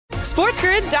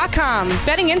SportsGrid.com.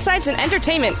 Betting insights and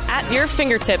entertainment at your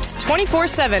fingertips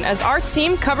 24/7 as our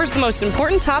team covers the most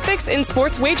important topics in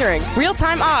sports wagering.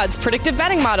 Real-time odds, predictive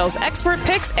betting models, expert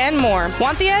picks, and more.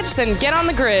 Want the edge? Then get on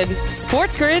the grid.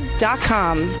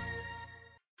 SportsGrid.com.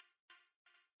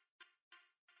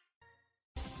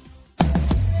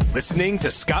 Listening to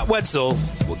Scott Wetzel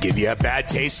will give you a bad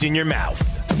taste in your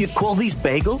mouth. You call these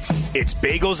bagels? It's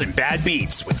Bagels and Bad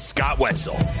Beats with Scott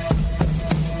Wetzel.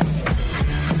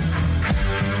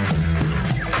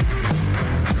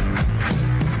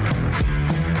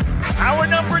 Hour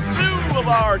number 2 of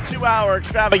our 2-hour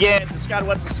extravaganza. Scott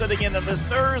Wetzel sitting in on this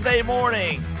Thursday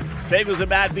morning. Bagels and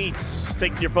Bad Beats.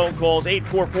 Taking your phone calls,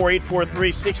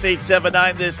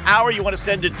 844-843-6879 this hour. You want to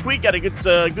send a tweet. Got a good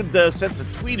sense of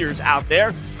tweeters out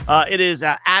there. It is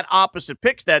at Opposite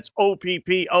Picks. That's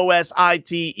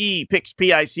OPPOSITE, Picks,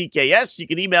 P-I-C-K-S. You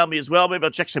can email me as well. Maybe I'll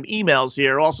check some emails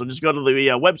here. Also, just go to the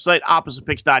website,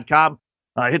 OppositePicks.com.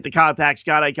 Hit the contact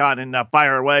Scott icon and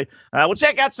fire away. We'll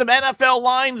check out some NFL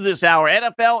lines this hour,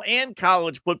 NFL and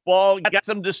college football. Got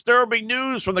some disturbing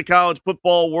news from the college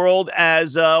football world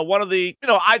as one of the,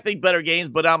 I think better games,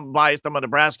 but I'm biased. I'm a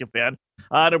Nebraska fan.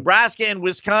 Nebraska and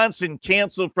Wisconsin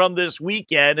canceled from this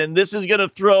weekend, and this is going to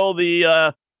throw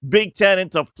the Big Ten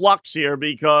into flux here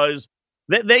because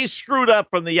they screwed up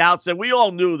from the outset. We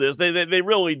all knew this. They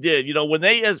really did. When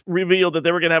they revealed that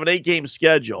they were going to have an 8-game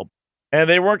schedule, and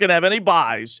they weren't going to have any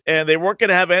buys, and they weren't going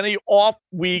to have any off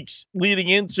weeks leading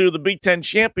into the Big Ten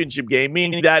championship game,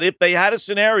 meaning that if they had a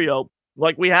scenario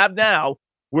like we have now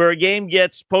where a game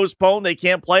gets postponed, they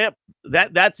can't play it,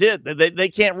 that's it. They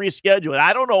can't reschedule it.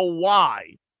 I don't know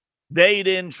why they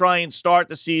didn't try and start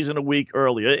the season a week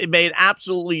earlier. It made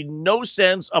absolutely no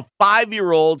sense. A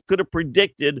 5-year-old could have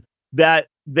predicted that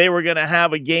they were going to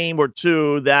have a game or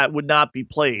two that would not be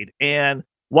played. And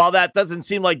while that doesn't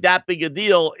seem like that big a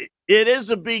deal, it is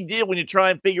a big deal when you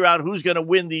try and figure out who's going to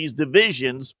win these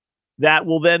divisions that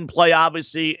will then play,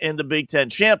 obviously, in the Big Ten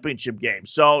championship game.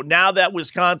 So now that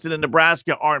Wisconsin and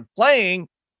Nebraska aren't playing,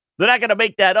 they're not going to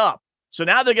make that up. So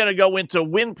now they're going to go into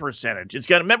win percentage.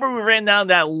 Remember we ran down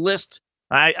that list,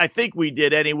 I think we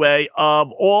did anyway,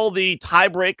 of all the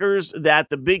tiebreakers that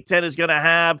the Big Ten is going to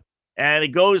have, and it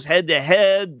goes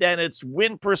head-to-head, then it's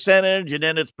win percentage, and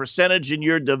then it's percentage in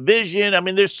your division. I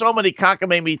mean, there's so many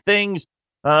cockamamie things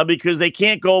because they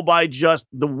can't go by just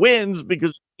the wins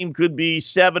because the team could be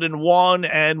 7-1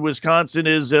 and Wisconsin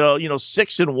is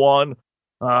 6-1.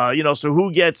 So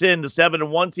who gets in the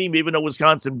 7-1 team, even though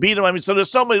Wisconsin beat them? I mean, so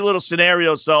there's so many little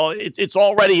scenarios. So it's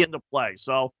already into play.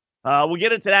 So we'll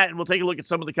get into that, and we'll take a look at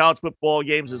some of the college football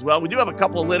games as well. We do have a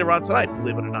couple later on tonight,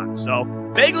 believe it or not. So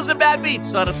Bagels and Bad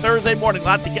Beats on a Thursday morning. A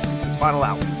lot to get in this final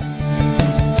hour.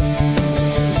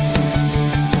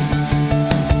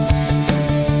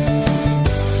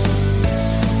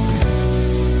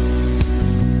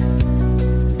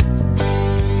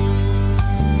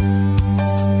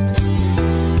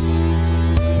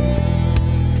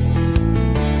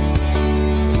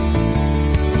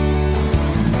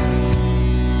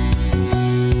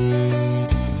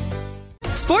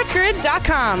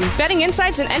 SportsGrid.com. Betting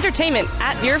insights and entertainment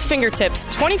at your fingertips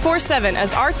 24/7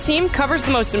 as our team covers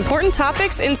the most important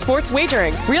topics in sports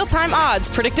wagering. Real-time odds,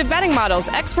 predictive betting models,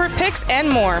 expert picks, and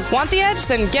more. Want the edge?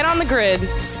 Then get on the grid.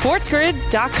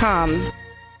 SportsGrid.com.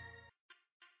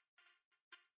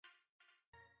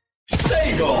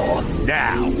 Bagel.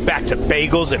 Now, back to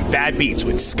Bagels and Bad Beats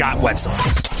with Scott Wetzel.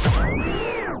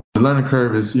 The learning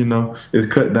curve is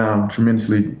cut down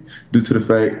tremendously due to the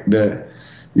fact that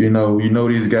you know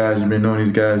these guys. You've been knowing these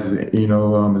guys, as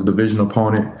a division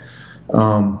opponent.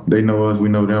 They know us, we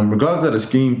know them. Regardless of the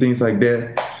scheme, things like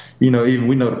that. Even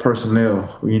we know the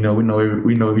personnel. We know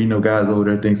guys over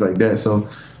there, things like that. So,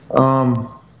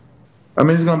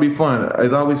 it's gonna be fun.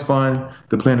 It's always fun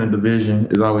to play in a division.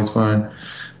 It's always fun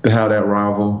to have that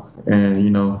rival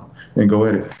and go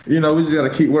at it. We just gotta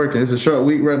keep working. It's a short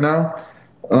week right now.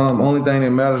 Only thing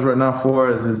that matters right now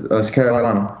for us is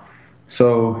Carolina.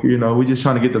 So, we're just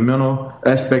trying to get the mental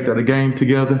aspect of the game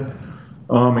together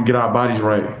and get our bodies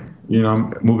right,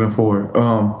 moving forward.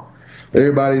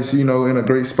 Everybody's, in a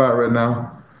great spot right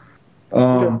now.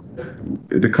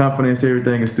 The confidence,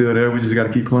 everything is still there. We just got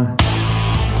to keep playing.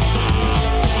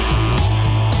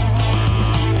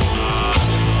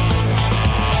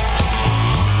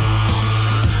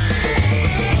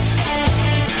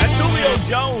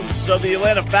 Of the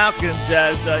Atlanta Falcons,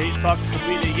 as he's talking to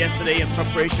me yesterday in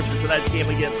preparation for tonight's game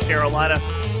against Carolina.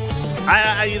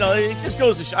 It just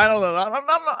goes to show. I don't know.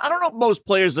 I don't know if most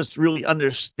players just really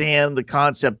understand the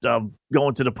concept of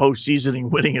going to the postseason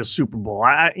and winning a Super Bowl.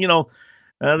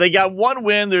 They got one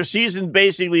win. Their season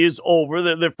basically is over.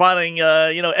 They're finding,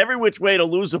 every which way to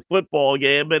lose a football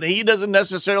game, but he doesn't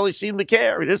necessarily seem to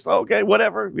care. He just, okay,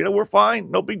 whatever. We're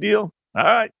fine. No big deal. All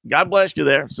right. God bless you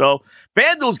there. So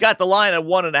FanDuel's got the line at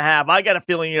 1.5. I got a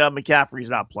feeling McCaffrey's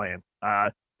not playing.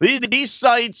 These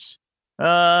sites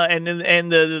and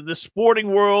the sporting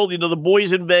world, the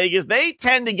boys in Vegas, they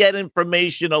tend to get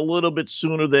information a little bit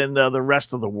sooner than the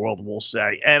rest of the world, we'll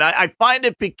say. And I find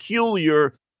it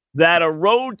peculiar that a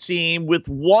road team with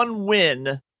one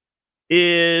win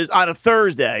is on a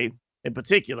Thursday in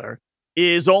particular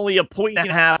is only a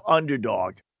 1.5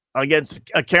 underdog against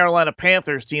a Carolina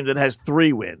Panthers team that has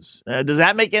 3 wins. Does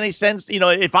that make any sense?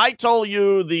 If I told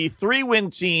you the 3-win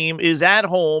team is at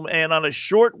home and on a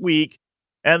short week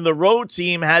and the road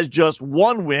team has just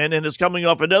 1 win and is coming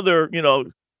off another,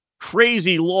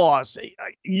 crazy loss,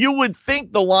 you would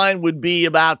think the line would be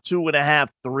about 2.5,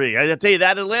 3. I tell you,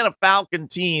 that Atlanta Falcon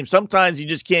team, sometimes you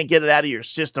just can't get it out of your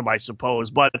system, I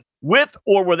suppose. But with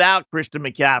or without Christian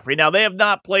McCaffrey, now they have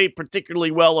not played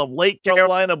particularly well of late,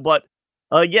 Carolina, but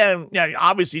again,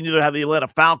 obviously neither have the Atlanta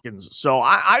Falcons. So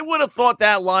I would have thought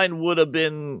that line would have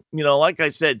been, like I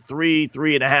said, 3,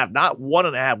 3.5, not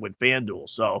 1.5 with FanDuel.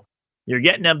 So you're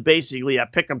getting them basically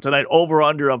at Pick'em tonight, over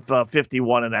under of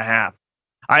 51.5.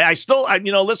 I still,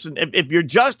 listen, if you're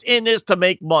just in this to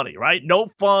make money, right? No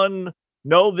fun,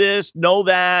 no this, no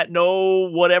that, no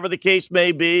whatever the case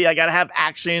may be. I got to have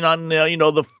action on,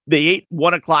 the 8,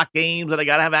 1 o'clock games, and I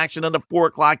got to have action on the 4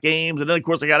 o'clock games. And then, of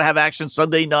course, I got to have action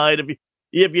Sunday night.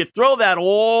 If you throw that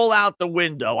all out the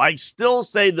window, I still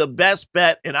say the best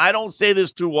bet, and I don't say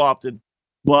this too often,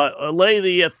 but lay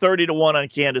the 30-1 on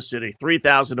Kansas City,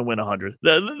 3,000 to win 100.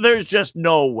 There's just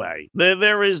no way.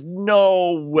 There is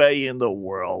no way in the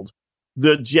world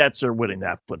the Jets are winning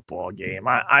that football game.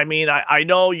 I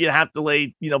know you have to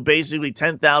lay, basically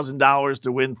 $10,000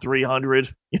 to win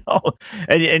 300,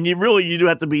 and you do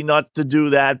have to be nuts to do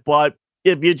that. But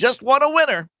if you just want a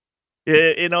winner,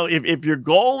 if your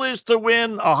goal is to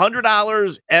win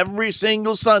 $100 every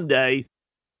single Sunday,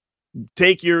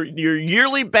 take your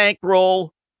yearly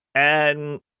bankroll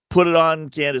and put it on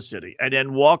Kansas City, and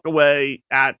then walk away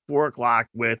at 4 o'clock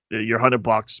with your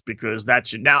 $100 because that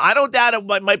should. Now, I don't doubt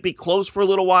it might be close for a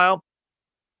little while,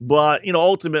 but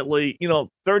ultimately,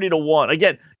 30-1.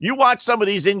 Again, you watch some of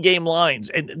these in-game lines,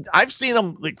 and I've seen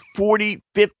them like 40,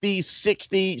 50,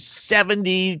 60,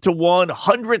 70 to 1,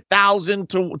 100,000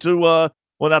 to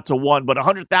well, not to 1, but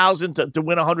 100,000 to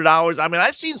win $100. I mean,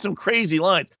 I've seen some crazy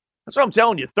lines. That's what I'm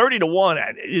telling you.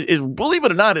 30-1 is, believe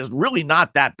it or not, is really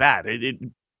not that bad.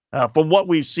 From what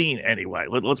we've seen anyway.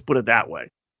 Let's put it that way.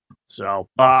 So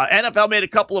NFL made a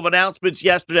couple of announcements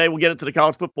yesterday. We'll get into the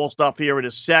college football stuff here in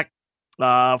a sec.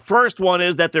 First one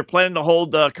is that they're planning to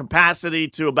hold capacity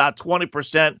to about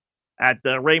 20% at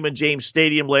the Raymond James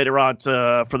Stadium later on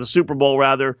for the Super Bowl,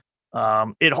 rather.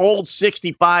 It holds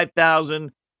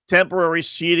 65,000. Temporary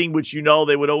seating, which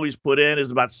they would always put in, is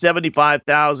about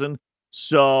 75,000.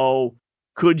 So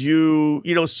could you,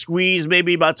 squeeze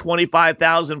maybe about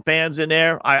 25,000 fans in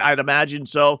there? I'd imagine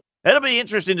so. It'll be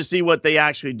interesting to see what they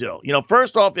actually do.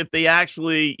 First off, if they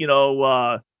actually,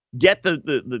 get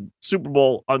the Super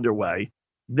Bowl underway,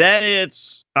 then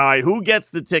it's, all right, who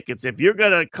gets the tickets? If you're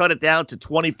going to cut it down to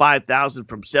 25,000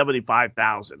 from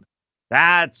 75,000,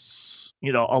 that's,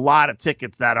 a lot of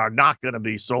tickets that are not going to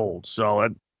be sold. So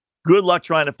good luck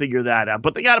trying to figure that out.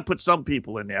 But they got to put some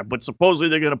people in there. But supposedly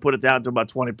they're going to put it down to about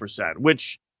 20%,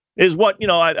 which is what,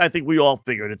 I think we all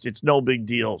figured. It's no big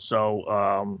deal.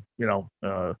 So,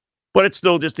 but it's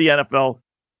still just the NFL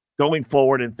going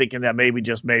forward and thinking that maybe,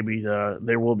 just maybe,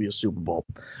 there will be a Super Bowl.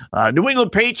 New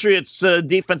England Patriots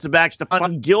defensive back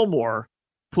Stephon Gilmore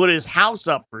put his house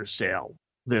up for sale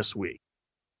this week.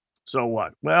 So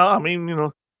what?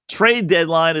 Well, trade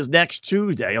deadline is next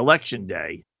Tuesday, Election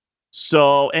Day.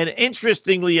 So, and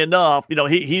interestingly enough,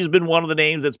 he's been one of the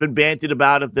names that's been bandied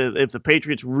about if the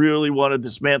Patriots really want to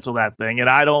dismantle that thing, and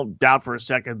I don't doubt for a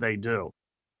second they do.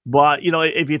 But,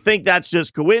 if you think that's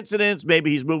just coincidence,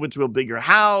 maybe he's moving to a bigger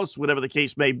house, whatever the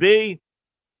case may be,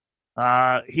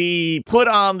 he put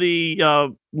on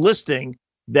the listing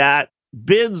that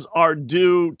bids are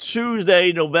due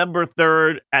Tuesday, November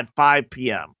 3rd at 5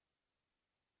 p.m.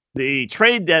 The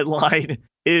trade deadline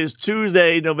is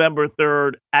Tuesday, November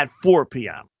 3rd at 4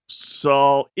 p.m.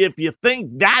 So if you think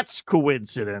that's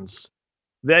coincidence,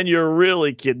 then you're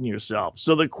really kidding yourself.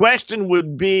 So the question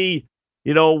would be,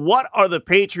 what are the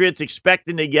Patriots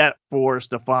expecting to get for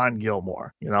Stephon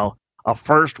Gilmore? A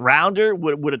first rounder?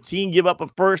 Would a team give up a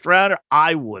first rounder?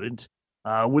 I wouldn't.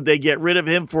 Would they get rid of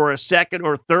him for a second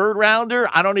or third rounder?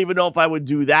 I don't even know if I would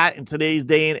do that in today's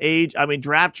day and age. I mean,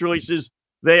 draft choices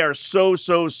They are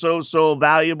so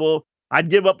valuable. I'd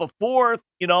give up a fourth,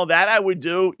 that I would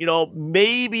do,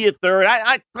 maybe a third.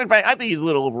 I think he's a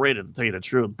little overrated, to tell you the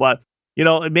truth, but,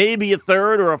 maybe a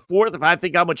third or a fourth if I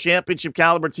think I'm a championship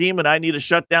caliber team and I need a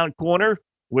shutdown corner,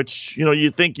 which,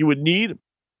 you think you would need,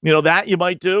 that you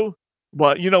might do.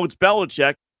 But, it's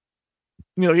Belichick.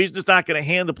 He's just not going to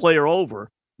hand the player over.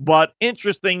 But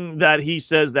interesting that he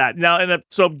says that. Now,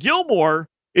 so if Gilmore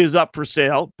is up for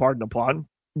sale, pardon the pun,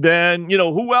 then,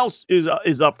 who else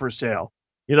is up for sale?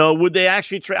 Would they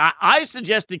actually trade? I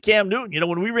suggested Cam Newton.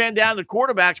 When we ran down the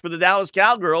quarterbacks for the Dallas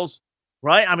Cowgirls,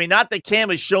 right? I mean, not that Cam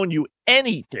has shown you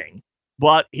anything,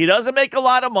 but he doesn't make a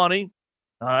lot of money.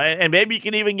 And maybe you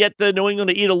can even get the New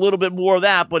England to eat a little bit more of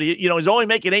that. But, he's only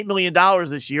making $8 million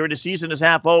this year. The season is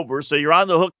half over. So you're on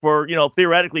the hook for,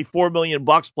 theoretically $4 million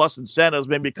plus incentives,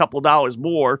 maybe a couple dollars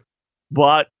more.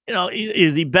 But,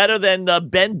 is he better than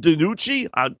Ben DiNucci?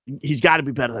 He's got to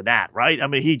be better than that, right? I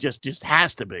mean, he just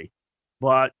has to be.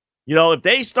 But, if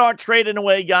they start trading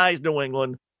away guys, New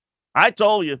England, I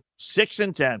told you,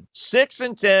 6-10.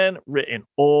 6-10 written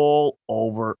all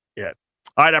over it.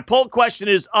 All right, our poll question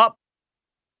is up.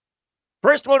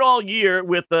 First one all year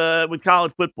with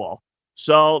college football.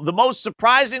 So the most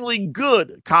surprisingly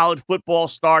good college football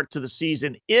start to the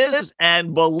season is,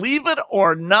 and believe it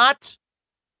or not,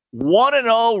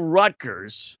 1-0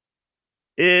 Rutgers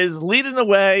is leading the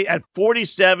way at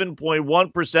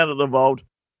 47.1% of the vote.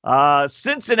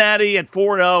 Cincinnati at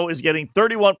 4-0 is getting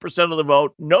 31% of the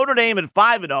vote. Notre Dame at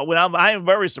 5-0. I am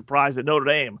very surprised that Notre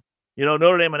Dame,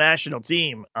 Notre Dame, a national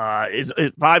team, is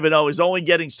 5-0, is only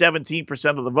getting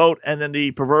 17% of the vote, and then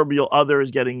the proverbial other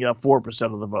is getting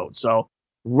 4% of the vote. So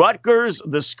Rutgers,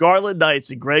 the Scarlet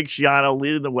Knights, and Greg Schiano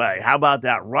leading the way. How about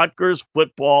that? Rutgers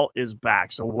football is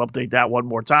back. So we'll update that one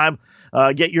more time.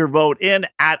 Get your vote in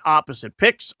at Opposite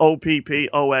Picks,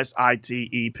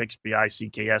 OPPOSITE, Picks,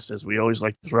 PICKS, as we always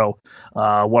like to throw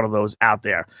one of those out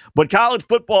there. But college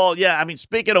football,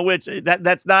 speaking of which,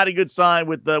 that's not a good sign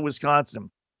with Wisconsin.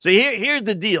 So here's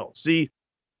the deal. See,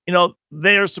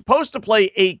 they're supposed to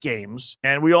play 8 games,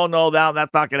 and we all know now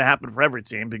that's not going to happen for every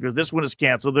team because this one is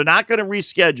canceled. They're not going to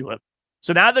reschedule it.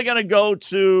 So now they're going to go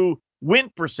to win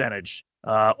percentage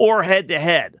or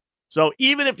head-to-head. So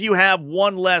even if you have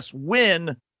one less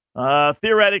win,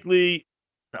 theoretically,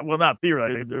 well, not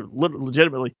theoretically,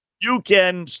 legitimately, you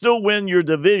can still win your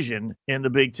division in the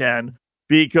Big Ten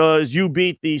because you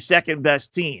beat the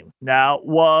second-best team. Now,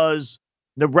 was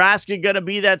Nebraska going to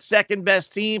be that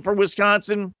second-best team for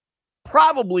Wisconsin?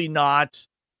 Probably not.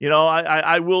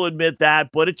 I will admit that,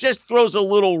 but it just throws a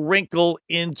little wrinkle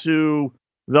into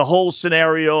the whole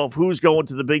scenario of who's going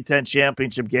to the Big Ten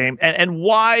championship game and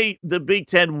why the Big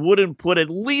Ten wouldn't put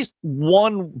at least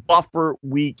one buffer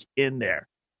week in there.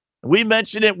 We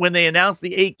mentioned it when they announced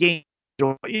the 8 games.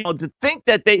 To think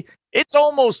that it's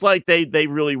almost like they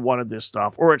really wanted this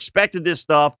stuff or expected this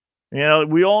stuff.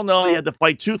 We all know they had to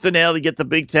fight tooth and nail to get the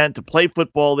Big Ten to play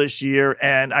football this year,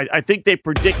 and I think they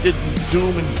predicted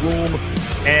doom and gloom,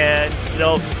 and,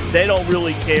 they don't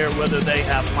really care whether they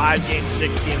have 5 games,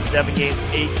 6 games, 7 games,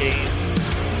 8 games,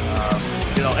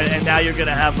 and now you're going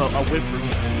to have a win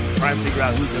percentage, trying to figure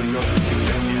out who's going to go to the Big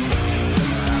Ten championship.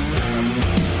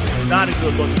 Not a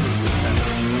good look for the Big Ten.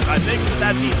 I think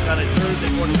that means on a Thursday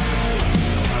morning,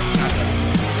 it's not going to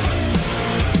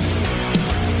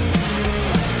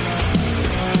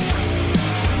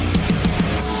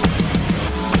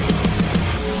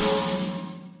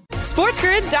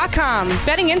SportsGrid.com.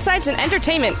 Betting insights and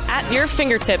entertainment at your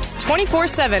fingertips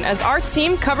 24/7 as our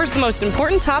team covers the most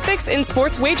important topics in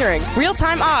sports wagering.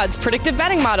 Real-time odds, predictive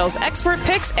betting models, expert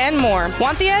picks, and more.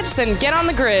 Want the edge? Then get on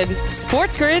the grid.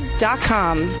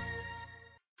 SportsGrid.com.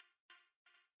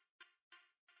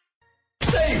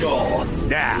 Bagel.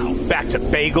 Now, back to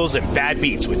Bagels and Bad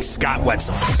Beats with Scott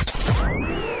Wetzel.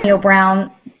 Neil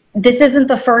Brown, this isn't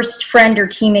the first friend or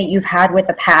teammate you've had with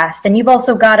the past, and you've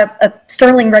also got a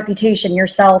sterling reputation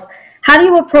yourself. How do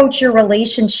you approach your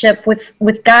relationship with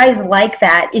guys like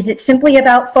that? Is it simply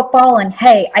about football and,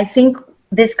 hey, I think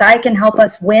this guy can help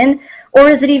us win? Or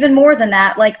is it even more than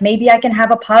that? Like, maybe I can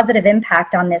have a positive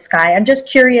impact on this guy. I'm just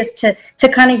curious to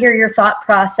kind of hear your thought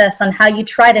process on how you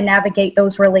try to navigate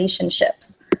those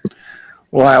relationships.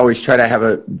 Well, I always try to have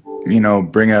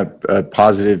bring a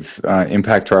positive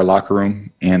impact to our locker room.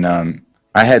 And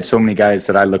I had so many guys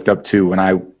that I looked up to when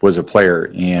I was a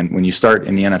player. And when you start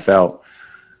in the NFL,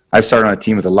 I started on a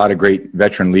team with a lot of great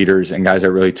veteran leaders and guys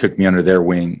that really took me under their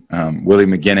wing. Willie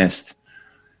McGinnis,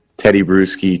 Teddy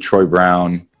Bruschi, Troy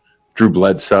Brown, Drew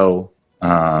Bledsoe,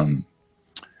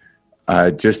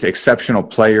 just exceptional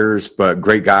players, but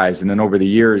great guys. And then over the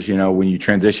years, when you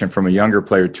transition from a younger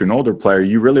player to an older player,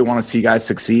 you really want to see guys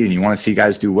succeed and you want to see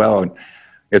guys do well. And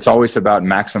it's always about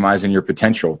maximizing your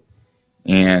potential.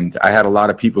 And I had a lot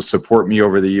of people support me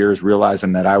over the years,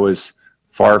 realizing that I was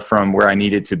far from where I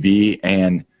needed to be.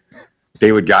 And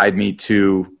they would guide me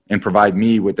to and provide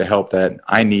me with the help that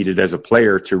I needed as a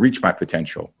player to reach my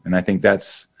potential. And I think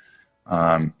that's,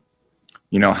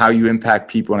 how you impact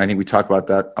people. And I think we talk about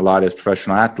that a lot as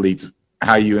professional athletes.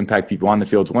 How you impact people on the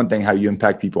field is one thing. How you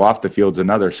impact people off the field is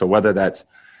another. So whether that's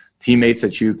teammates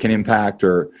that you can impact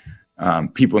or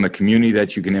people in the community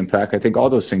that you can impact, I think all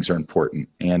those things are important.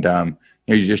 And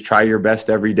you just try your best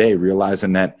every day,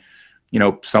 realizing that,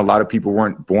 so a lot of people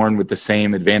weren't born with the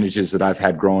same advantages that I've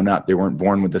had growing up. They weren't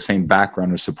born with the same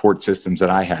background or support systems that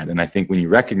I had. And I think when you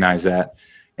recognize that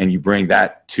and you bring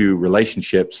that to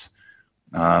relationships,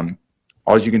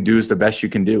 all you can do is the best you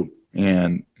can do.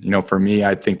 And, for me,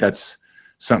 I think that's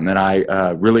something that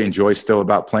I really enjoy still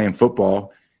about playing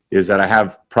football, is that I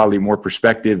have probably more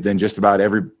perspective than just about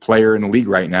every player in the league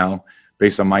right now,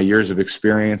 based on my years of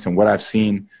experience and what I've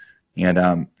seen. And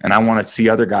I want to see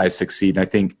other guys succeed. And I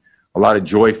think a lot of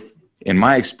joy in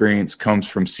my experience comes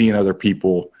from seeing other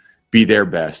people be their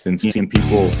best and seeing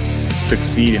people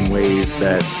succeed in ways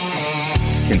that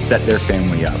can set their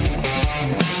family up.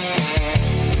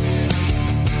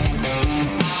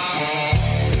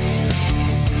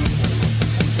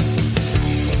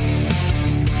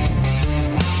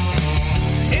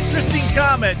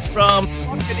 Comments from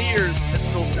Buccaneers. That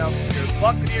still sounds weird.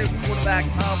 Buccaneers quarterback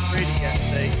Tom Brady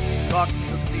yesterday talking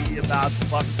to the media about the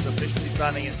Bucs officially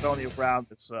signing Antonio Brown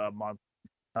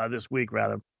this week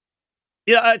rather.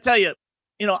 I tell you,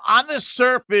 on the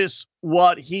surface,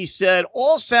 what he said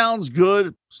all sounds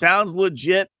good, sounds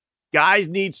legit. Guys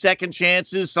need second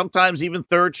chances, sometimes even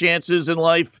third chances in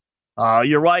life.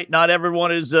 You're right. Not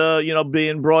everyone is,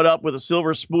 being brought up with a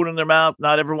silver spoon in their mouth.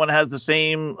 Not everyone has the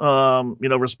same,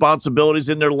 responsibilities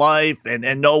in their life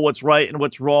and know what's right and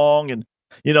what's wrong and,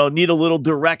 need a little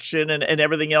direction and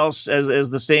everything else as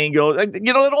the saying goes.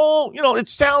 It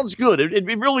sounds good. It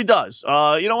really does.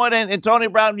 You know what, Antonio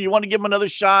Brown, you want to give him another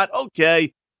shot?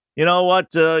 Okay. You know what?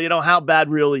 How bad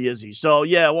really is he? So,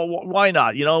 yeah, well, why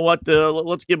not? You know what?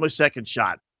 Let's give him a second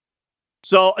shot.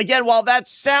 So, again, while that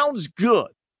sounds good,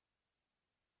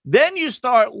 then you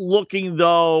start looking,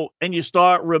 though, and you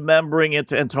start remembering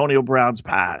into Antonio Brown's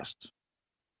past.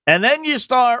 And then you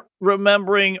start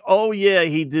remembering, oh, yeah,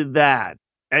 he did that,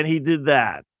 and he did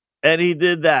that, and he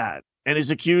did that, and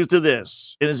he's accused of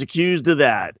this, and he's accused of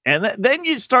that. And then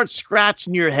you start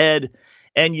scratching your head,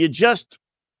 and you just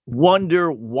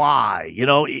wonder why.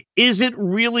 Is it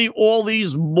really all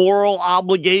these moral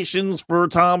obligations for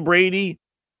Tom Brady?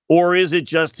 Or is it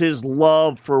just his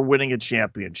love for winning a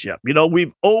championship?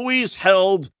 We've always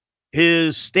held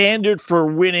his standard for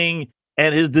winning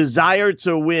and his desire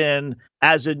to win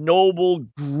as a noble,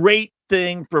 great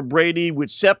thing for Brady,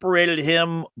 which separated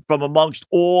him from amongst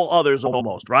all others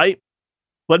almost, right?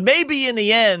 But maybe in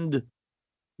the end,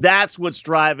 that's what's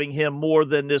driving him more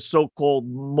than this so-called,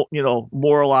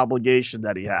 moral obligation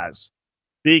that he has.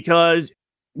 Because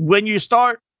when you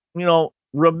start,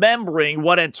 remembering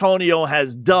what Antonio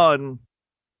has done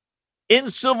in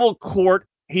civil court,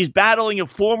 he's battling a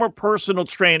former personal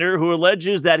trainer who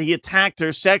alleges that he attacked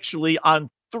her sexually on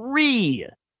 3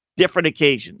 different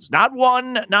occasions. Not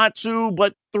 1, not 2,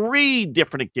 but 3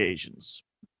 different occasions.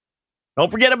 Don't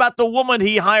forget about the woman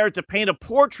he hired to paint a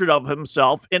portrait of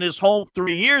himself in his home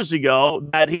 3 years ago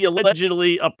that he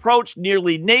allegedly approached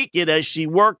nearly naked as she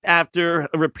worked after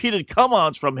repeated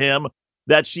come-ons from him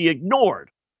that she ignored.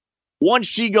 Once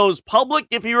she goes public,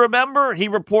 if you remember, he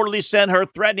reportedly sent her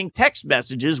threatening text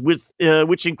messages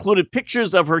which included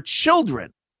pictures of her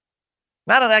children.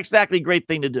 Not an exactly great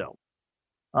thing to do.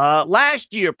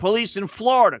 Last year, police in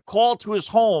Florida called to his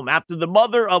home after the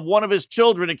mother of one of his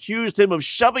children accused him of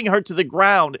shoving her to the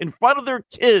ground in front of their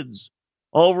kids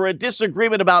over a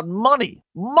disagreement about money.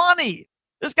 Money!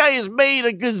 This guy has made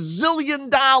 $1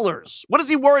 gazillion. What is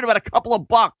he worried about? A couple of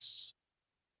bucks.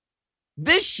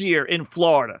 This year in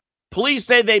Florida, police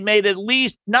say they made at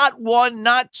least not 1,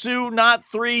 not 2, not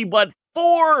 3, but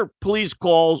 4 police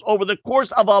calls over the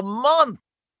course of a month.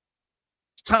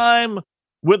 Time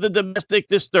with a domestic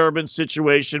disturbance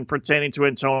situation pertaining to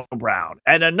Antonio Brown.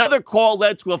 And another call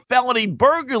led to a felony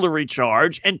burglary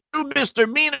charge and 2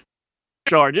 misdemeanor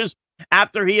charges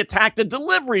after he attacked a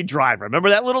delivery driver. Remember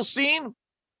that little scene?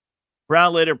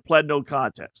 Brown later pled no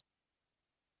contest.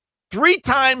 3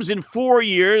 times in 4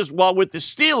 years while with the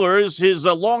Steelers, his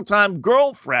longtime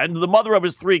girlfriend, the mother of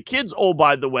his 3 kids, oh,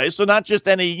 by the way, so not just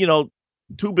any,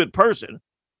 2-bit person,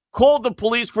 called the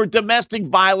police for domestic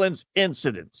violence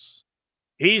incidents.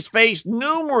 He's faced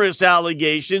numerous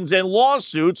allegations and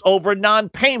lawsuits over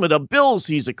non-payment of bills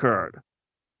he's incurred.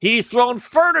 He's thrown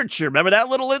furniture, remember that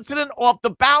little incident, off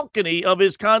the balcony of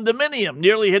his condominium,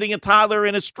 nearly hitting a toddler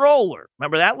in a stroller.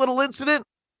 Remember that little incident?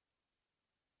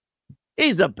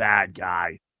 He's a bad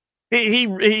guy.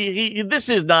 This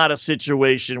is not a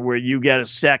situation where you get a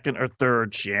second or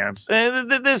third chance.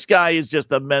 This guy is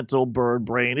just a mental bird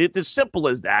brain. It's as simple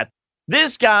as that.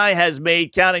 This guy has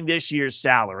made, counting this year's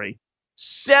salary,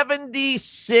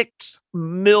 $76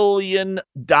 million,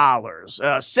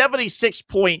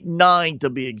 76.9 to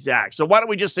be exact. So why don't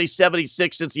we just say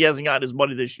 76 since he hasn't gotten his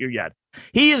money this year yet?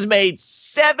 He has made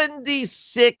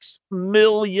 $76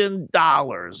 million.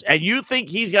 And you think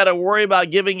he's got to worry about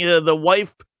giving the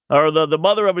wife or the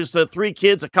mother of his 3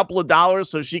 kids a couple of dollars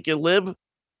so she can live,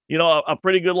 a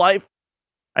pretty good life?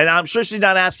 And I'm sure she's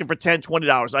not asking for $10,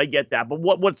 $20. I get that. But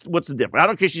what's the difference? I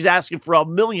don't care if she's asking for $1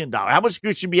 million. How much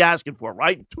could she be asking for,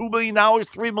 right? $2 million,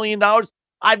 $3 million?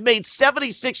 I've made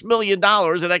 $76 million,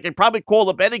 and I can probably call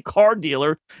up any car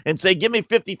dealer and say, give me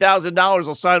 $50,000.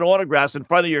 I'll sign autographs in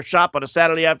front of your shop on a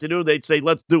Saturday afternoon. They'd say,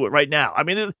 let's do it right now. I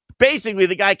mean, basically,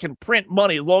 the guy can print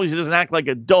money as long as he doesn't act like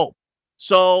a dope.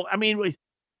 So, I mean,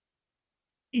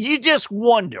 you just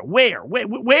wonder,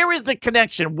 where is the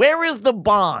connection? Where is the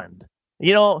bond?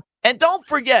 And don't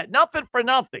forget, nothing for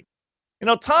nothing.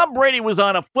 Tom Brady was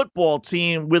on a football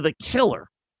team with a killer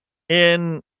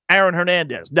in Aaron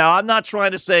Hernandez. Now, I'm not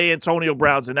trying to say Antonio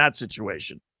Brown's in that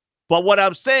situation. But what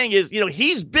I'm saying is,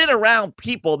 he's been around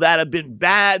people that have been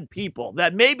bad people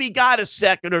that maybe got a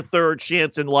second or third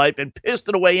chance in life and pissed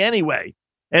it away anyway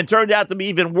and turned out to be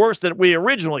even worse than we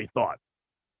originally thought.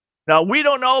 Now, we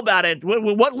don't know about it.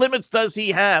 What limits does he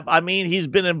have? I mean, he's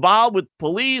been involved with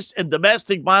police and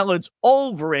domestic violence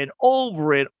over and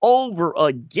over and over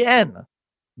again.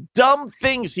 Dumb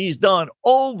things he's done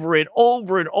over and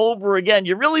over and over again.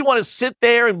 You really want to sit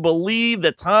there and believe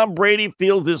that Tom Brady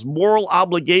feels this moral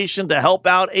obligation to help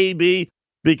out AB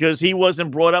because he wasn't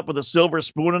brought up with a silver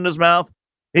spoon in his mouth?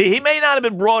 He may not have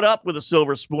been brought up with a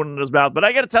silver spoon in his mouth, but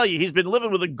I got to tell you, he's been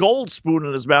living with a gold spoon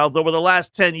in his mouth over the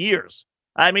last 10 years.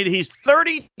 I mean, he's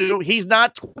 32. He's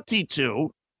not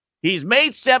 22. He's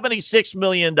made $76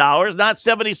 million, not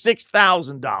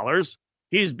 $76,000.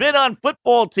 He's been on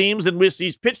football teams in which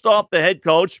he's pitched off the head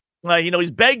coach.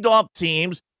 He's begged off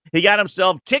teams. He got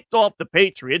himself kicked off the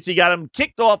Patriots. He got him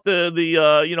kicked off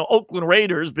the Oakland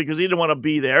Raiders because he didn't want to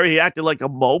be there. He acted like a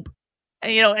mope.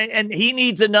 And he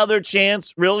needs another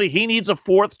chance, really. He needs a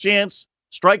fourth chance.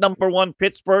 Strike number 1,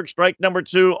 Pittsburgh. Strike number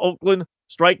 2, Oakland.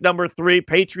 Strike number 3,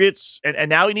 Patriots. And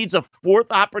now he needs a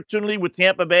fourth opportunity with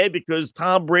Tampa Bay because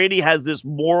Tom Brady has this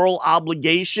moral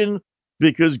obligation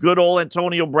because good old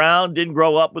Antonio Brown didn't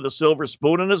grow up with a silver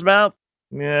spoon in his mouth.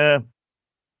 Yeah.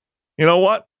 You know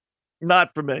what?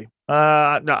 Not for me. No,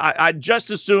 I just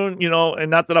as soon,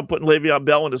 and not that I'm putting Le'Veon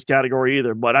Bell in this category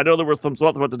either, but I know there was some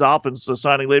thought about the Dolphins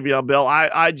signing Le'Veon Bell.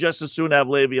 I just as soon have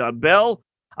Le'Veon Bell.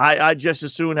 I just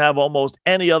as soon have almost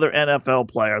any other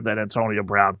NFL player than Antonio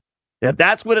Brown. If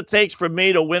that's what it takes for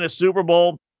me to win a Super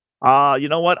Bowl, you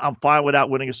know what? I'm fine without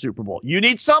winning a Super Bowl. You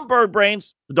need some bird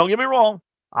brains. Don't get me wrong.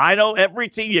 I know every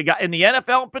team you got in the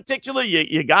NFL in particular,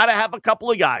 you got to have a couple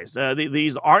of guys.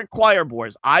 These aren't choir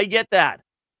boys. I get that.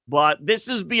 But this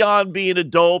is beyond being a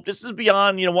dope. This is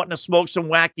beyond, wanting to smoke some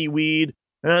wacky weed.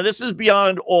 This is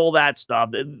beyond all that stuff.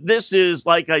 This is,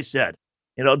 like I said,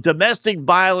 domestic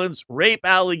violence, rape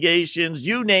allegations,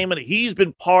 you name it. He's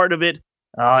been part of it.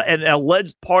 An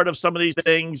alleged part of some of these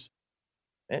things.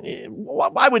 And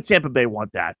why would Tampa Bay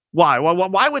want that? Why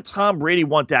would Tom Brady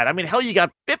want that? I mean, hell, you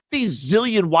got 50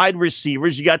 zillion wide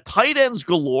receivers. You got tight ends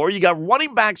galore. You got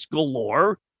running backs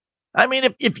galore. I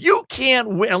mean, if you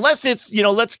can't win, unless it's,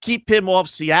 let's keep him off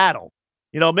Seattle.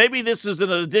 Maybe this is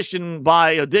an addition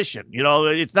by addition.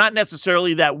 It's not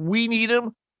necessarily that we need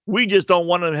him. We just don't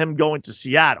want him going to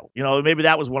Seattle. Maybe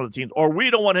that was one of the teams. Or we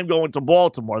don't want him going to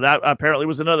Baltimore. That apparently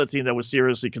was another team that was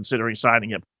seriously considering signing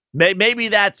him. Maybe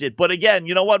that's it. But again,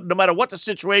 you know what? No matter what the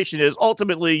situation is,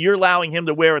 ultimately, you're allowing him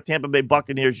to wear a Tampa Bay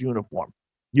Buccaneers uniform.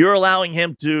 You're allowing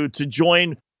him to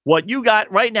join what you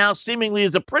got right now seemingly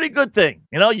is a pretty good thing.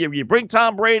 You bring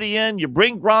Tom Brady in, you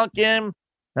bring Gronk in.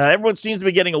 Everyone seems to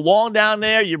be getting along down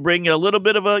there. You bring a little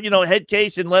bit of a, head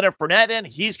case in Leonard Fournette in.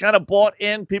 He's kind of bought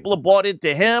in. People have bought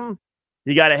into him.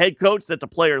 You got a head coach that the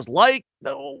players like.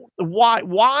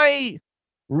 Why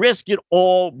risk it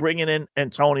all bringing in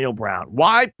Antonio Brown?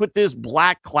 Why put this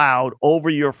black cloud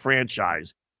over your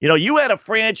franchise? You had a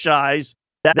franchise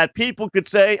that people could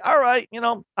say, all right,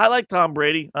 I like Tom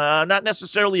Brady. Not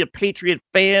necessarily a Patriot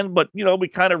fan, but, we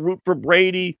kind of root for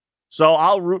Brady. So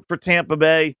I'll root for Tampa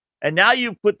Bay. And now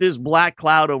you put this black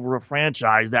cloud over a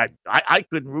franchise that I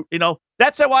couldn't root.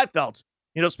 That's how I felt.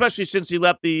 Especially since he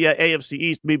left the AFC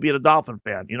East, me being a Dolphin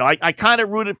fan. I kind of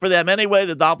rooted for them anyway,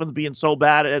 the Dolphins being so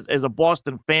bad as a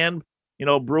Boston fan,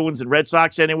 Bruins and Red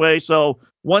Sox anyway. So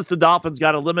once the Dolphins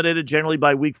got eliminated, generally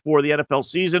by week 4 of the NFL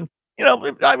season,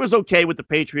 I was okay with the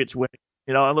Patriots winning,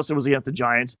 unless it was against the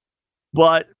Giants.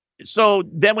 But so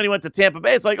then when he went to Tampa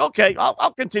Bay, it's like, okay,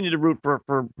 I'll continue to root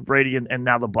for Brady and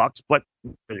now the Bucs, but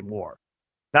anymore.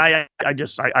 I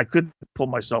couldn't pull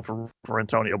myself for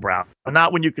Antonio Brown.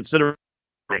 Not when you consider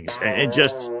things. And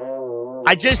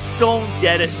I just don't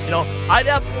get it. I'd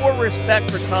have more respect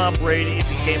for Tom Brady if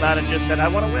he came out and just said, I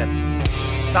want to win.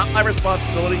 It's not my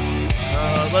responsibility.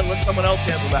 Let someone else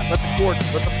handle that. Let the court,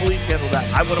 let the police handle that.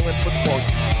 I want to win football.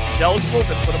 He's eligible,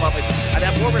 then put him on my team. I'd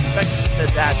have more respect if he said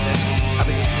that than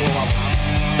having to pull him out.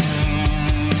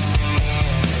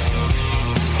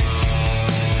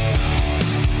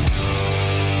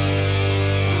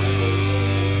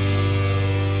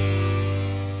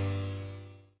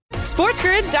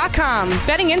 SportsGrid.com.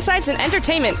 Betting insights and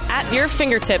entertainment at your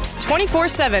fingertips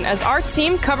 24/7 as our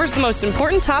team covers the most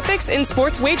important topics in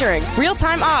sports wagering.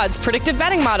 Real-time odds, predictive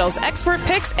betting models, expert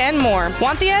picks, and more.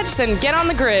 Want the edge? Then get on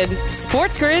the grid.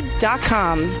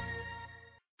 SportsGrid.com.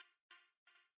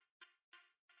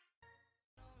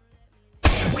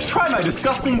 Try my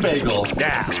disgusting bagel.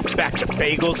 Now, back to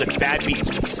Bagels and Bad Beats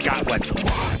with Scott Wetzel.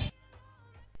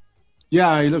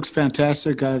 Yeah, he looks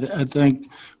fantastic. I think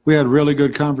we had really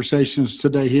good conversations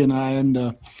today, he and I,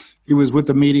 and he was with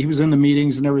the meeting. He was in the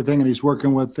meetings and everything, and he's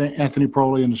working with Anthony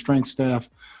Proley and the strength staff.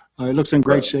 He looks in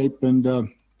great shape, and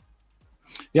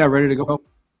ready to go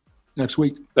next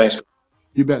week. Thanks.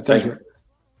 You bet. Thanks, Rick.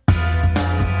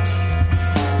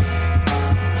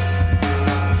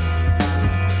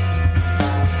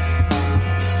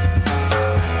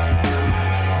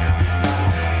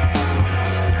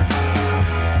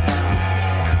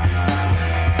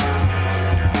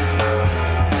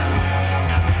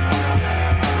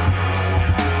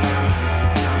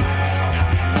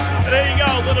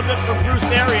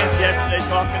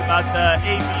 Talking about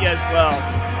AB as well.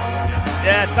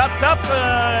 Yeah, tough.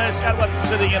 Scott Wetzel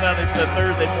sitting in on this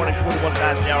Thursday morning, 41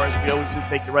 past the hour, as we always do,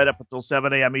 take you right up until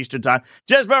 7 a.m. Eastern time.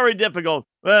 Just very difficult.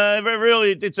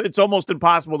 Really, it's almost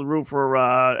impossible to root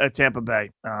for Tampa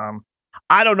Bay.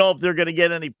 I don't know if they're going to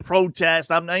get any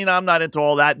protests. I'm not into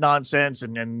all that nonsense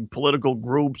and political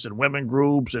groups and women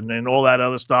groups and all that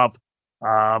other stuff.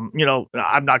 I'm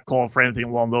not calling for anything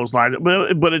along those lines,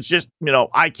 but it's just,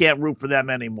 I can't root for them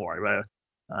anymore.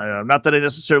 Not that I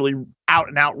necessarily out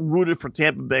and out rooted for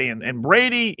Tampa Bay and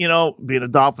Brady, being a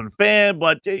Dolphin fan,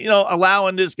 but,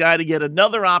 allowing this guy to get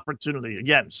another opportunity.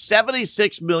 Again,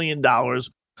 $76 million,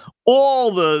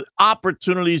 all the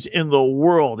opportunities in the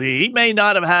world. He may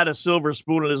not have had a silver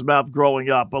spoon in his mouth growing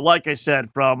up, but like I said,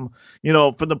 from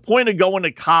the point of going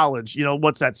to college,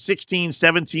 what's that, 16,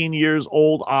 17 years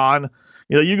old on,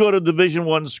 you go to Division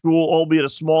I school, albeit a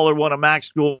smaller one, a MAC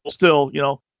school, still,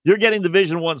 you're getting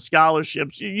Division I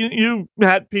scholarships. You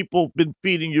had people been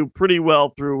feeding you pretty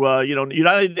well through, you're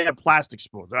not even have plastic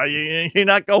spoons. Right? You're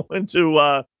not going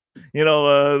to,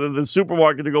 the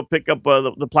supermarket to go pick up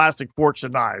the plastic forks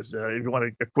and knives, if you want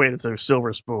to equate it to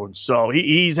silver spoons. So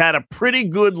he's had a pretty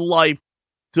good life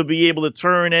to be able to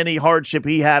turn any hardship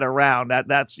he had around.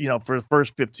 That's for the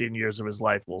first 15 years of his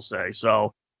life, we'll say.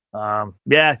 So, I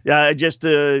can't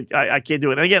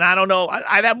do it. And again, I don't know.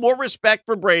 I'd have more respect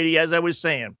for Brady, as I was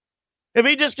saying. If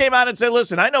he just came out and said,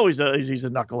 listen, I know he's a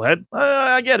knucklehead.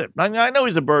 I get it. I know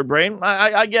he's a bird brain.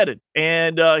 I get it.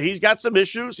 And he's got some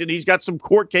issues, and he's got some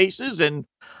court cases, and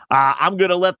I'm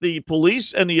going to let the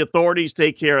police and the authorities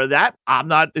take care of that. I'm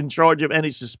not in charge of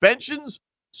any suspensions,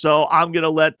 so I'm going to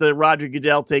let Roger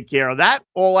Goodell take care of that.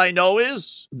 All I know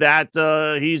is that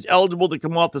he's eligible to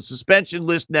come off the suspension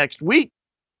list next week.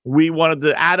 We wanted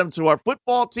to add him to our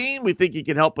football team. We think he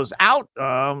can help us out.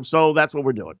 So that's what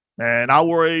we're doing. And I'll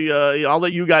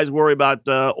let you guys worry about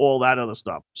all that other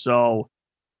stuff. So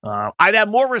I'd have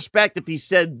more respect if he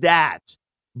said that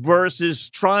versus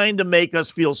trying to make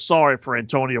us feel sorry for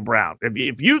Antonio Brown.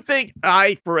 If you think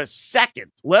for a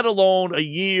second, let alone a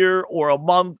year or a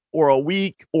month or a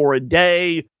week or a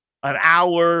day, an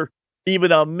hour,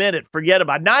 even a minute, forget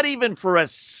about it. Not even for a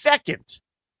second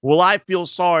will I feel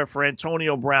sorry for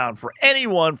Antonio Brown, for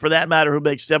anyone, for that matter, who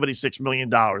makes $76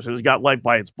 million, who's got life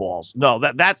by its balls. No,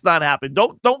 that's not happening.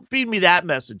 Don't feed me that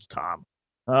message, Tom.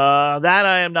 That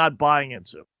I am not buying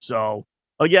into. So,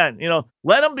 again,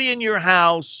 let him be in your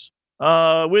house.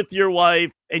 with your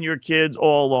wife and your kids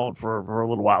all alone for a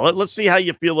little while. Let's see how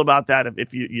you feel about that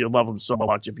if you love him so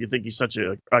much, if you think he's such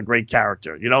a great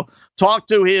character. Talk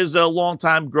to his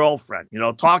longtime girlfriend.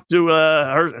 Talk to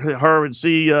her and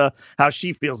see how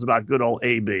she feels about good old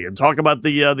AB, and talk about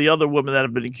the other women that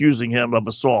have been accusing him of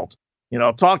assault.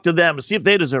 Talk to them and see if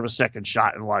they deserve a second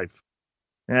shot in life.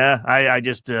 Yeah, I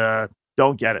just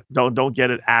don't get it. Don't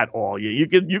get it at all. You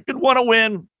could want to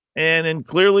win. And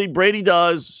clearly Brady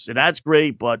does, and that's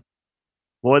great. But,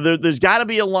 boy, there's got to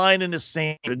be a line in the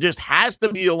sand. There just has to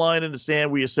be a line in the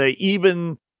sand where you say,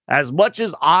 even as much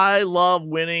as I love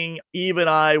winning, even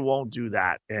I won't do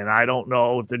that. And I don't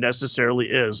know if there necessarily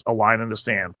is a line in the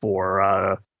sand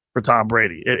for Tom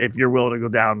Brady, if you're willing to go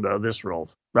down this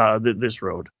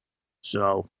road.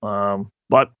 So,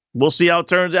 but we'll see how it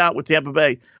turns out with Tampa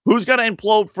Bay. Who's going to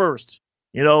implode first?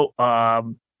 You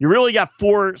really got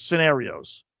four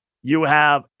scenarios. You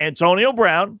have Antonio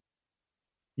Brown.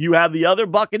 You have the other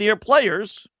Buccaneer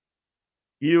players.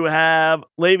 You have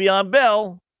Le'Veon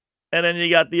Bell. And then you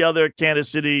got the other Kansas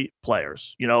City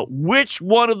players. Which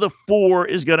one of the four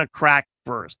is going to crack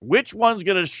first? Which one's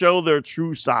going to show their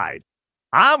true side?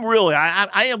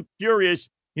 I am curious,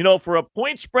 for a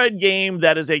point spread game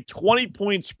that is a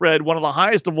 20-point spread, one of the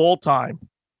highest of all time.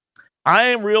 I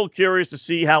am real curious to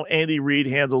see how Andy Reid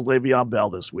handles Le'Veon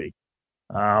Bell this week.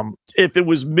 If it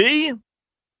was me,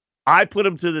 I put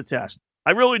him to the test.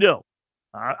 I really do.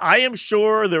 I am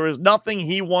sure there is nothing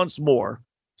he wants more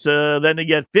than to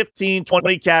get 15,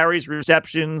 20 carries,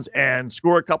 receptions, and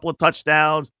score a couple of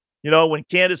touchdowns. When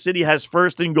Kansas City has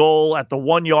first and goal at the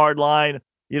 1 yard line,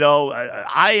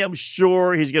 I am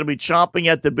sure he's going to be chomping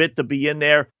at the bit to be in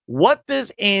there. What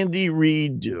does Andy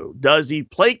Reid do? Does he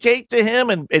placate to him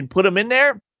and put him in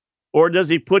there? Or does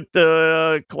he put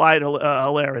Clyde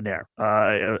Hilaire in there,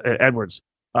 Edwards,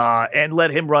 and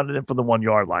let him run it in for the 1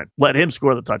 yard line? Let him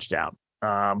score the touchdown.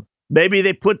 Maybe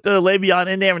they put Le'Veon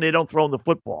in there and they don't throw him the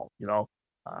football.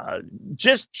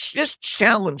 Just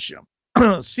challenge him.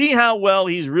 See how well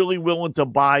he's really willing to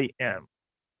buy in.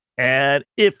 And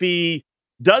if he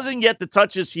doesn't get the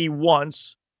touches he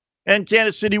wants and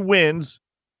Kansas City wins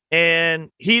and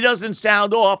he doesn't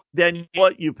sound off, then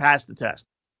you pass the test.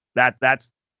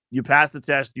 That's you pass the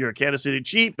test. You're a Kansas City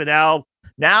Chief, and now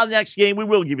next game we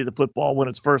will give you the football when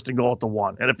it's first and goal at the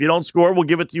 1. And if you don't score, we'll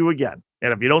give it to you again.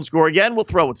 And if you don't score again, we'll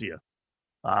throw it to you.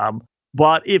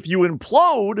 But if you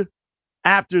implode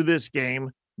after this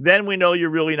game, then we know you're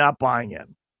really not buying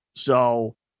in.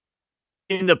 So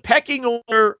in the pecking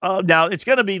order, now it's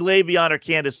going to be Le'Veon or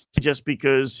Kansas just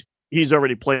because he's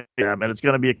already played them, and it's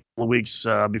going to be a couple of weeks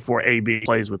before AB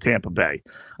plays with Tampa Bay.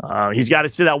 He's got to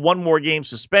sit out one more game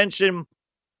suspension.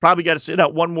 Probably got to sit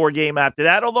out one more game after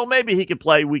that, although maybe he could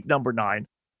play week number 9.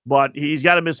 But he's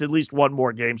got to miss at least one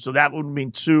more game, so that would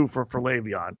mean 2 for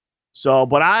Le'Veon. So,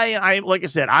 but I like I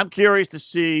said, I'm curious to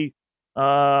see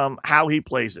how he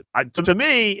plays it. To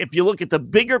me, if you look at the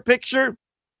bigger picture,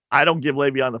 I don't give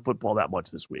Le'Veon the football that much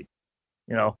this week.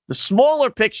 The smaller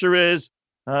picture is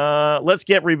let's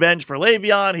get revenge for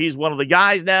Le'Veon. He's one of the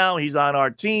guys now. He's on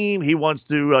our team. He wants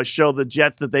to show the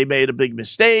Jets that they made a big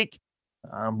mistake.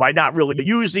 By not really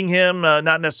using him,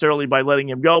 not necessarily by letting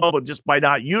him go, but just by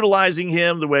not utilizing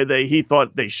him the way he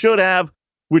thought they should have,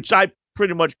 which I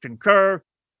pretty much concur.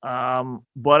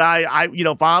 But I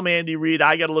if I'm Andy Reid,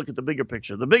 I got to look at the bigger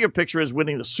picture. The bigger picture is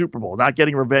winning the Super Bowl, not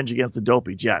getting revenge against the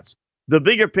dopey Jets. The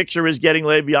bigger picture is getting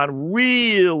Le'Veon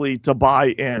really to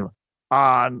buy in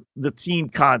on the team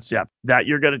concept that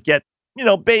you're going to get,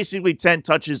 basically 10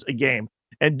 touches a game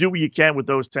and do what you can with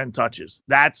those 10 touches.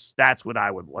 That's what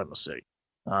I would want to see.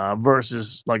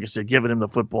 Versus, like I said, giving him the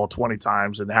football 20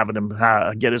 times and having him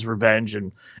get his revenge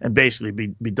and basically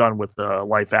be done with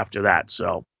life after that.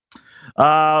 So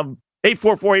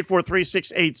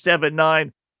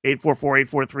 844-843-6879,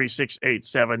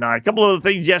 844-843-6879. A couple of other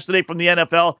things yesterday from the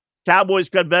NFL. Cowboys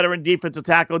cut veteran defensive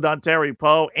tackle Dontari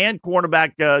Poe and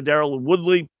cornerback Daryl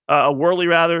Worley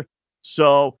rather.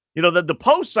 So, the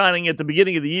post signing at the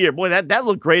beginning of the year, boy, that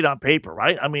looked great on paper,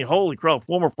 right? I mean, holy crow,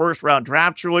 former first-round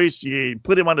draft choice. You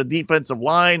put him on the defensive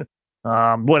line.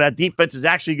 Boy, that defense is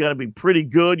actually going to be pretty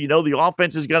good. The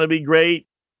offense is going to be great.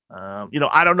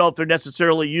 I don't know if they're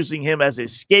necessarily using him as a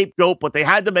scapegoat, but they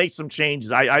had to make some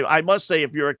changes. I must say,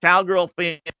 if you're a Cowgirl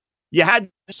fan, you had to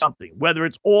do something. Whether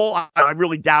it's I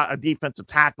really doubt a defensive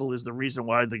tackle is the reason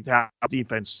why the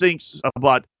defense sinks,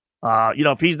 but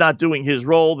if he's not doing his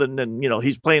role, then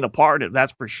he's playing a part,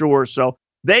 that's for sure. So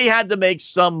they had to make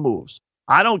some moves.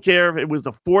 I don't care if it was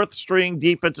the 4th string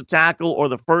defensive tackle or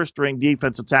the 1st string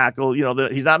defensive tackle.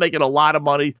 He's not making a lot of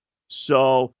money.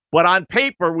 So But on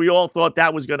paper, we all thought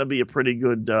that was going to be a pretty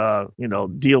good,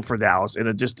 deal for Dallas, and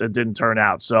it didn't turn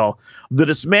out. So the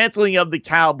dismantling of the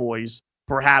Cowboys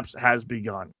perhaps has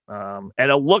begun. And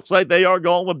it looks like they are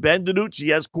going with Ben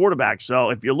DiNucci as quarterback. So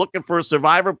if you're looking for a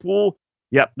survivor pool,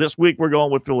 yep, this week we're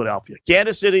going with Philadelphia.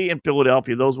 Kansas City and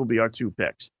Philadelphia, those will be our 2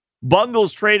 picks.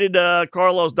 Bungles traded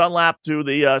Carlos Dunlap to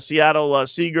the Seattle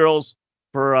Seagirls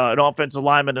for an offensive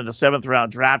lineman and a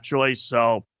 7th-round draft choice.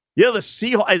 So, the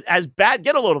Seahawks, as bad,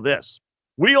 get a load of this.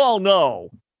 We all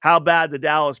know how bad the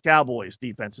Dallas Cowboys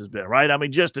defense has been, right? I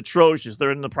mean, just atrocious.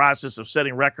 They're in the process of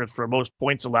setting records for most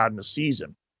points allowed in the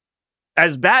season.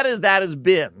 As bad as that has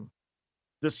been,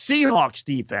 the Seahawks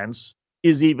defense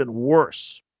is even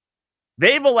worse.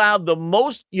 They've allowed the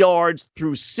most yards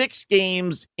through 6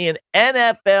 games in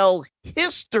NFL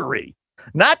history.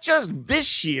 Not just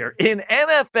this year, in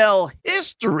NFL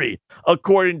history,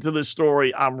 according to the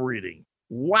story I'm reading.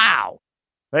 Wow.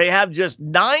 They have just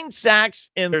 9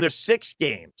 sacks in their 6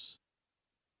 games.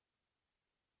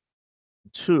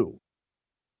 2.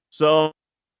 So,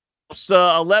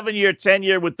 11-year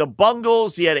tenure with the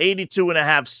Bungles. He had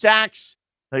 82.5 sacks.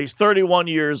 He's 31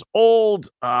 years old.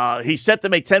 He's set to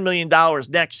make $10 million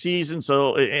next season,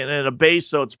 so in a base.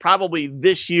 So it's probably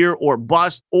this year or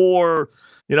bust, or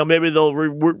maybe they'll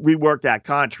rework that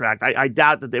contract. I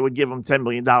doubt that they would give him $10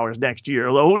 million next year.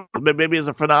 Although maybe it's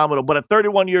a phenomenal. But at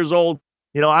 31 years old,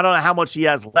 I don't know how much he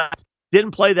has left.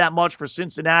 Didn't play that much for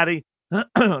Cincinnati.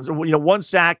 1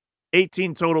 sack,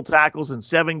 18 total tackles in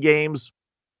 7 games.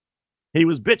 He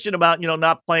was bitching about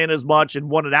not playing as much and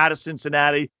wanted out of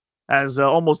Cincinnati, as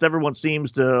almost everyone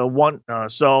seems to want.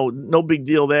 So no big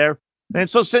deal there. And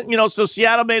so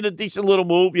Seattle made a decent little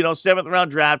move,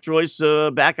 7th-round draft choice,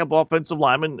 backup offensive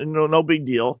lineman, no big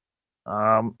deal.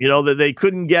 That they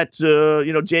couldn't get,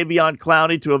 Javion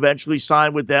Clowney to eventually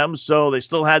sign with them. So they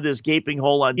still had this gaping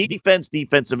hole on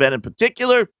defensive end in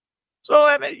particular.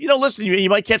 So, listen, you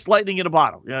might catch lightning in a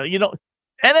bottle.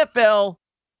 NFL,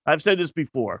 I've said this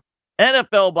before,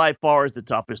 NFL by far is the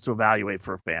toughest to evaluate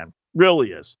for a fan.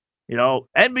 Really is.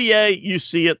 NBA, you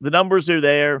see it. The numbers are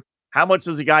there. How much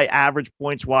does a guy average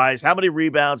points-wise? How many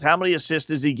rebounds? How many assists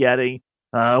is he getting?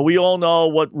 We all know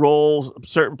what roles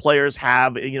certain players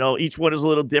have. Each one is a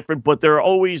little different, but there are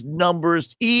always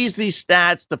numbers, easy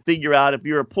stats to figure out. If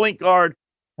you're a point guard,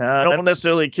 don't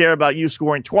necessarily care about you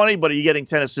scoring 20, but are you getting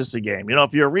 10 assists a game?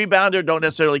 If you're a rebounder, don't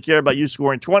necessarily care about you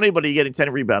scoring 20, but are you getting 10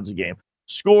 rebounds a game?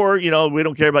 Score, we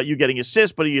don't care about you getting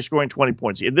assists, but are you scoring 20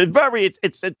 points?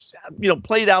 It's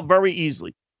played out very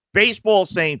easily. Baseball,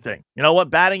 same thing.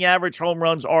 Batting average, home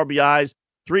runs, RBIs,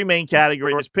 3 main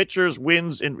categories: pitchers,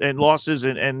 wins and losses,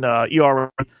 and ERA.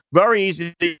 Very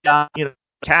easy to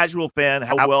casual fan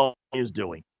how well he is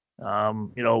doing.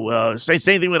 Same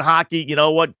thing with hockey.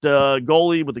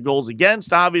 Goalie with the goals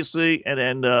against, obviously, and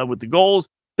then with the goals.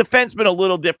 Defenseman a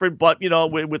little different, but,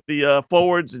 with the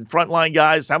forwards and frontline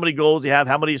guys, how many goals you have,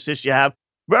 how many assists you have,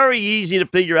 very easy to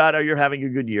figure out are you having a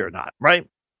good year or not, right?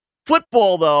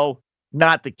 Football, though,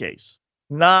 not the case.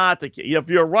 Not the case. If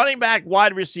you're a running back,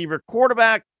 wide receiver,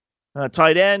 quarterback,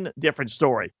 tight end, different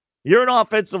story. You're an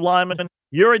offensive lineman,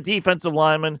 you're a defensive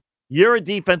lineman, you're a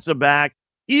defensive back.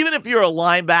 Even if you're a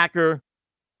linebacker,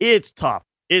 it's tough.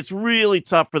 It's really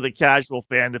tough for the casual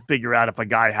fan to figure out if a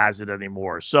guy has it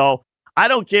anymore. So I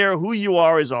don't care who you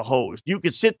are as a host. You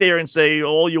can sit there and say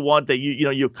all you want that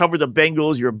you cover the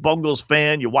Bengals, you're a Bengals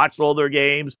fan, you watch all their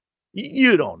games.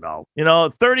 You don't know.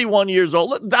 31 years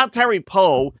old. Terry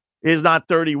Poe is not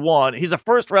 31. He's a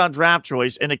 1st-round draft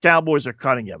choice, and the Cowboys are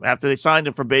cutting him after they signed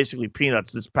him for basically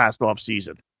peanuts this past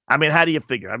offseason. I mean, how do you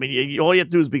figure? I mean, all you have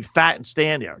to do is be fat and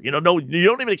stand there. You don't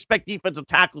even expect defensive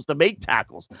tackles to make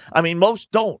tackles. I mean,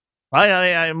 most don't.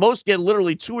 Right? Most get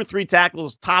literally 2 or 3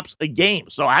 tackles tops a game.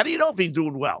 So how do you know if he's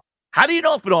doing well? How do you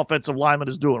know if an offensive lineman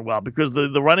is doing well? Because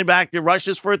the running back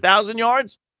rushes for 1,000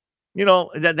 yards?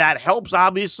 That helps,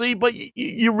 obviously, but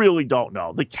you really don't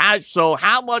know. So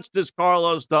how much does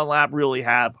Carlos Dunlap really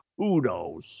have? Who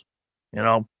knows?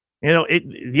 The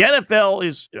NFL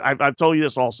is, I've told you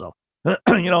this also.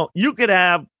 You could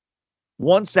have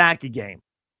 1 sack a game,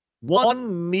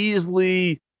 1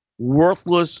 measly,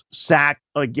 worthless sack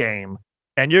a game,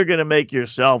 and you're going to make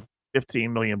yourself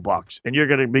 $15 million, and you're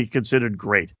going to be considered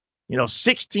great.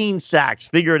 16 sacks,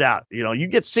 figure it out. You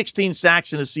get 16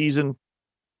 sacks in a season,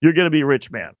 you're going to be a rich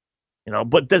man.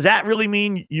 But does that really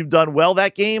mean you've done well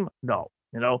that game? No.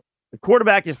 The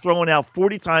quarterback is throwing out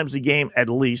 40 times a game at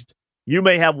least. You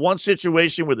may have one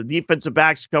situation where the defensive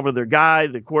backs cover their guy.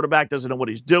 The quarterback doesn't know what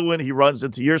he's doing. He runs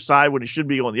into your side when he should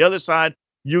be on the other side.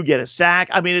 You get a sack.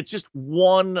 I mean, it's just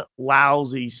 1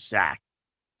 lousy sack.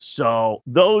 So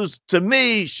those, to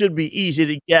me, should be easy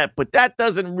to get, but that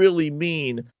doesn't really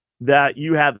mean that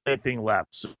you have anything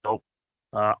left. So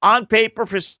on paper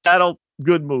for Seattle,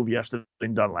 good move yesterday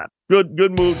in Dunlap. Good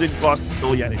move, didn't cost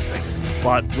really anything.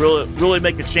 But really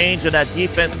make a change in that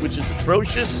defense, which is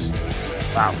atrocious.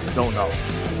 Wow, don't know.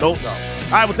 All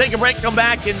right, we'll take a break, come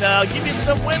back, and give you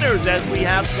some winners as we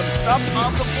have some stuff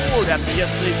on the board after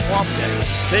yesterday's swamp day.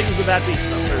 Bagels and Bad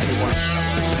Beats on Thursday morning.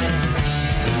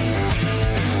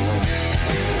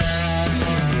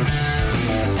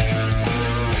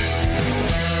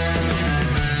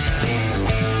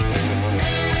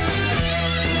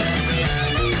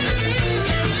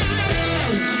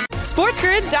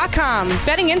 SportsGrid.com.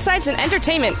 Betting insights and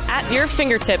entertainment at your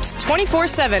fingertips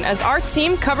 24/7 as our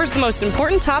team covers the most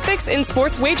important topics in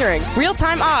sports wagering.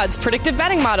 Real-time odds, predictive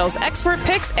betting models, expert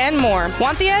picks, and more.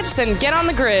 Want the edge? Then get on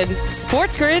the grid.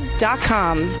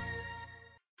 SportsGrid.com.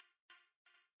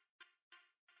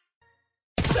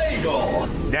 Bagel.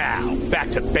 Now,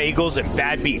 back to Bagels and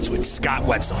Bad Beats with Scott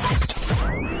Wetzel.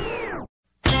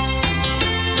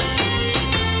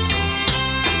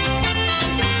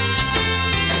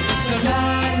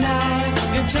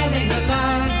 You're telling a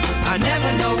lie. I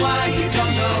never know why, you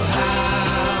don't know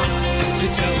how to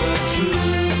tell the truth.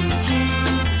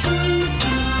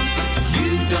 You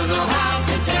don't know how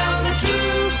to tell the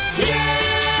truth.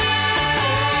 Yeah!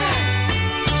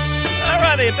 All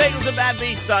righty, Bagels and Bad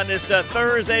Beats on this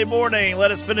Thursday morning.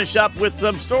 Let us finish up with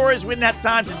some stories we didn't have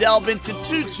time to delve into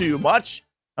too much.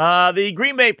 The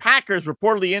Green Bay Packers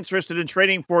reportedly interested in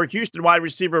trading for Houston wide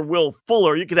receiver Will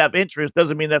Fuller. You could have interest,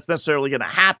 doesn't mean that's necessarily going to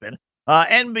happen.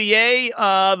 NBA,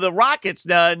 the Rockets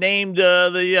named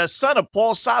the son of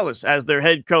Paul Silas as their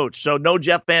head coach. So no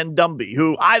Jeff Van Gundy,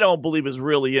 who I don't believe is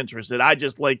really interested. I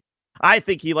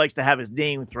think he likes to have his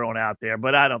name thrown out there,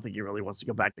 but I don't think he really wants to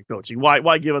go back to coaching.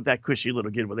 Why give up that cushy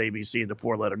little gig with ABC and the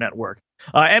four-letter network?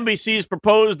 NBC's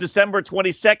proposed December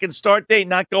 22nd start date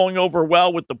not going over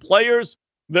well with the players.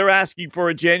 They're asking for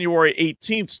a January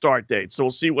 18th start date, so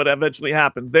we'll see what eventually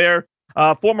happens there.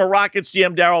 Former Rockets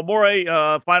GM Daryl Morey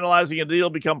finalizing a deal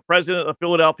to become president of the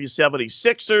Philadelphia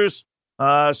 76ers.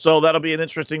 So that'll be an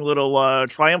interesting little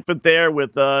triumphant there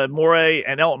with Morey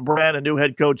and Elton Brand and new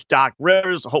head coach Doc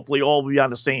Rivers. Hopefully all will be on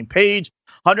the same page.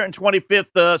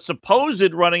 125th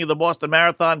supposed running of the Boston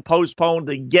Marathon postponed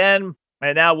again.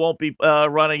 And now won't be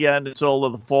run again until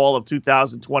the fall of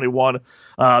 2021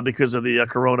 because of the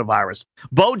coronavirus.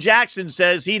 Bo Jackson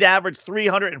says he'd average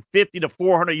 350 to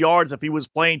 400 yards if he was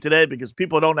playing today because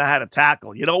people don't know how to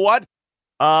tackle. You know what?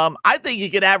 I think he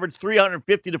could average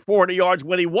 350 to 400 yards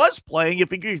when he was playing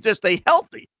if he could just stay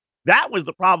healthy. That was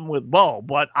the problem with Bo,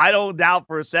 but I don't doubt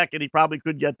for a second he probably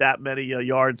could get that many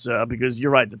yards because you're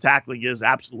right, the tackling is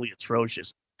absolutely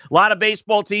atrocious. A lot of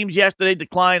baseball teams yesterday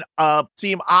declined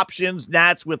team options.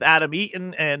 Nats with Adam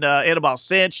Eaton and Anibal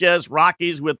Sanchez.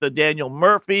 Rockies with Daniel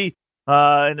Murphy.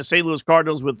 And the St. Louis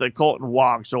Cardinals with Colton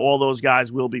Wong. So all those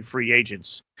guys will be free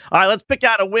agents. All right, let's pick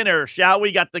out a winner, shall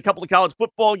we? Got a couple of college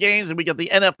football games, and we got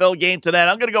the NFL game tonight.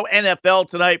 I'm going to go NFL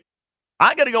tonight.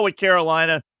 I'm going to go with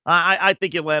Carolina. I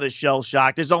think Atlanta's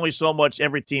shell-shocked. There's only so much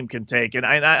every team can take. And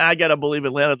I got to believe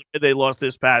Atlanta, they lost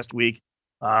this past week.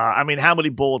 How many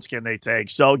bullets can they take?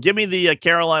 So give me the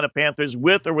Carolina Panthers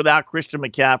with or without Christian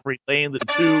McCaffrey, laying the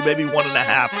 2, maybe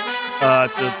 1.5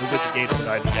 to win the game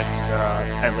tonight against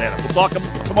Atlanta. We'll talk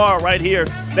tomorrow right here.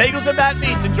 Bagels and Bad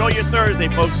Beats. Enjoy your Thursday,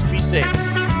 folks. Be safe.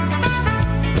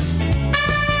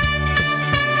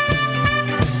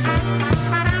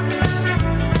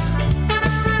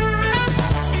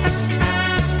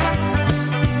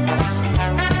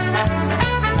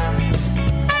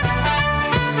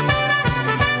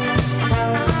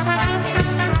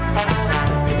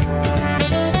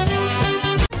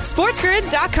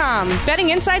 SportsGrid.com. Betting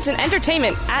insights and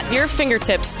entertainment at your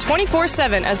fingertips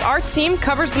 24/7 as our team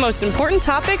covers the most important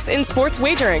topics in sports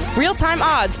wagering. Real-time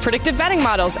odds, predictive betting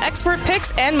models, expert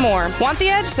picks, and more. Want the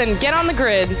edge? Then get on the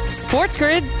grid.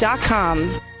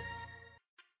 SportsGrid.com.